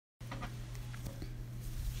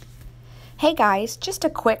Hey guys, just a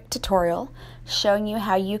quick tutorial showing you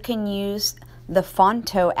how you can use the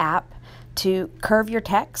Phonto app to curve your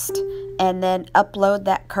text and then upload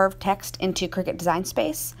that curved text into Cricut Design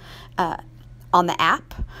Space on the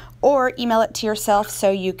app, or email it to yourself so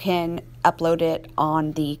you can upload it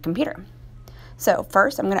on the computer. So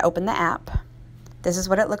first I'm going to open the app. This is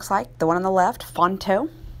what it looks like, the one on the left, Phonto.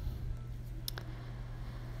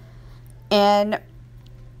 And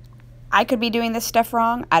I could be doing this stuff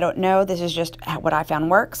wrong. I don't know. This is just what I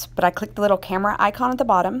found works. But I click the little camera icon at the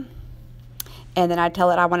bottom, and then I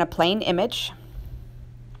tell it I want a plain image.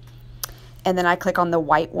 And then I click on the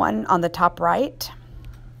white one on the top right.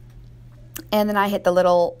 And then I hit the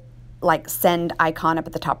little like send icon up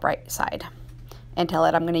at the top right side and tell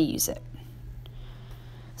it I'm going to use it.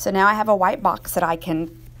 So now I have a white box that I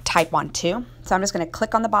can type onto. So I'm just going to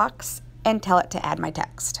click on the box and tell it to add my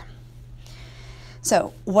text.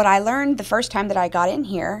 So what I learned the first time that I got in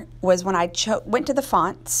here was when I went to the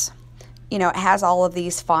fonts, you know, it has all of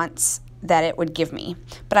these fonts that it would give me.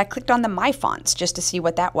 But I clicked on the My Fonts just to see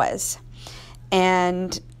what that was.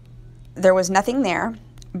 And there was nothing there,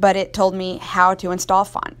 but it told me how to install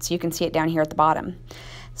fonts. You can see it down here at the bottom.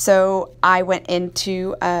 So I went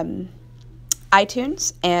into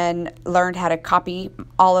iTunes and learned how to copy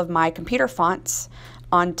all of my computer fonts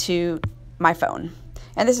onto my phone.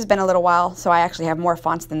 And this has been a little while, so I actually have more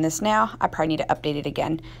fonts than this now. I probably need to update it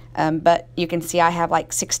again. But you can see I have like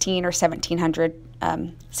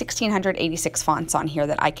 1,686 fonts on here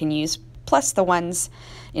that I can use, plus the ones,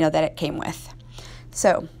 you know, that it came with.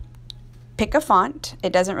 So pick a font.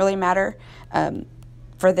 It doesn't really matter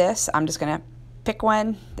for this. I'm just going to pick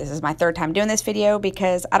one. This is my third time doing this video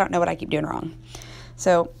because I don't know what I keep doing wrong.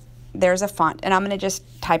 So there's a font, and I'm going to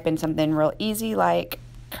just type in something real easy like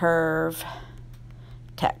curve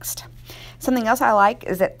text. Something else I like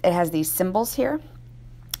is that it has these symbols here.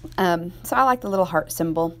 So I like the little heart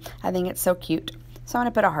symbol. I think it's so cute. So I'm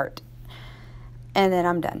going to put a heart. And then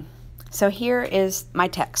I'm done. So here is my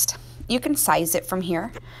text. You can size it from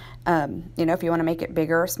here. You know, if you want to make it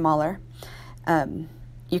bigger or smaller.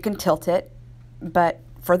 You can tilt it. But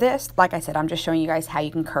for this, like I said, I'm just showing you guys how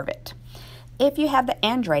you can curve it. If you have the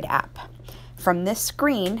Android app, from this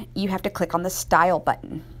screen, you have to click on the Style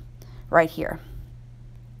button right here.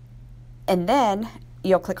 And then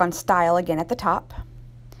you'll click on Style again at the top.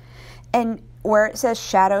 And where it says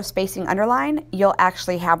Shadow Spacing Underline, you'll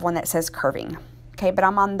actually have one that says Curving. Okay, but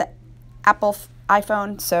I'm on the Apple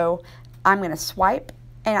iPhone, so I'm going to swipe,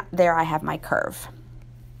 and there I have my curve.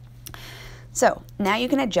 So now you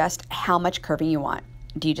can adjust how much curving you want.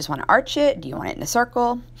 Do you just want to arch it? Do you want it in a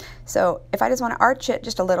circle? So if I just want to arch it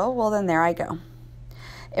just a little, well then there I go.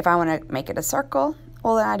 If I want to make it a circle,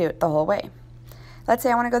 well then I do it the whole way. Let's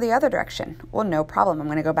say I want to go the other direction. Well, no problem. I'm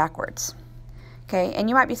going to go backwards. Okay, and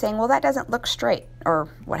you might be saying, well, that doesn't look straight, or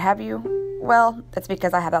what have you. Well, that's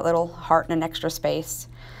because I have that little heart and an extra space.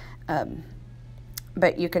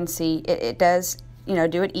 But you can see it does, you know,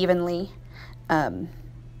 do it evenly. And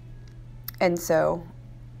so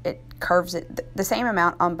it curves it the same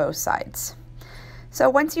amount on both sides. So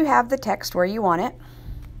once you have the text where you want it,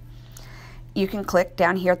 you can click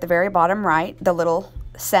down here at the very bottom right, the little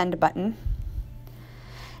send button.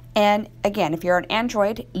 And again, if you're on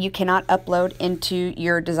Android, you cannot upload into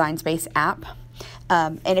your Design Space app.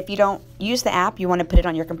 And if you don't use the app, you want to put it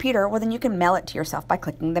on your computer, well then you can mail it to yourself by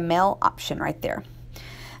clicking the mail option right there.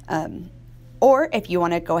 Or if you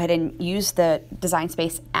want to go ahead and use the Design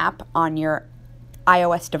Space app on your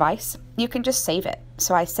iOS device, you can just save it.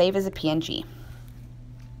 So I save as a PNG.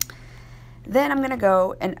 Then I'm going to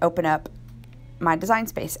go and open up my Design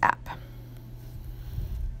Space app.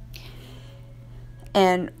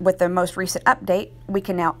 And with the most recent update, we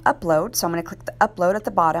can now upload. So I'm going to click the upload at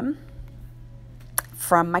the bottom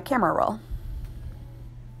from my camera roll.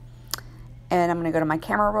 And I'm going to go to my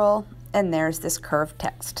camera roll, and there's this curved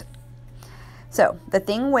text. So the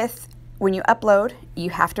thing with when you upload, you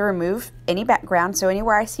have to remove any background. So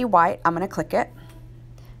anywhere I see white, I'm going to click it.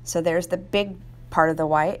 So there's the big part of the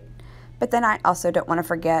white. But then I also don't want to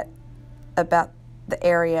forget about the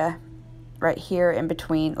area right here in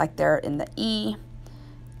between, like there in the E.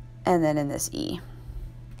 And then in this E.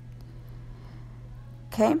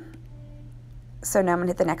 Okay, so now I'm going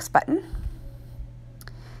to hit the next button.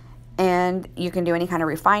 And you can do any kind of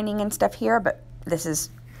refining and stuff here, but this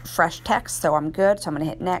is fresh text, so I'm good. So I'm going to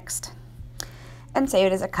hit next and save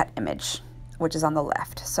it as a cut image, which is on the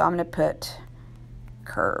left. So I'm going to put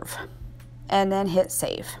curve and then hit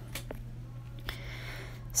save.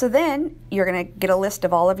 So then you're going to get a list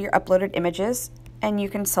of all of your uploaded images, and you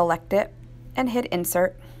can select it and hit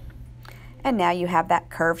insert. And now you have that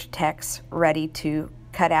curved text ready to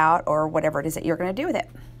cut out or whatever it is that you're going to do with it.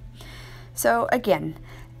 So again,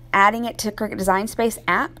 adding it to Cricut Design Space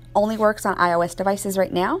app only works on iOS devices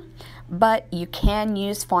right now, but you can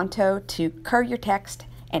use Phonto to curve your text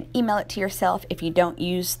and email it to yourself if you don't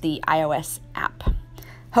use the iOS app.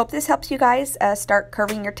 Hope this helps you guys start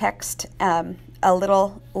curving your text a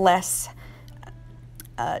little less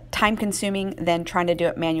time consuming than trying to do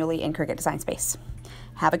it manually in Cricut Design Space.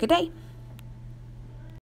 Have a good day.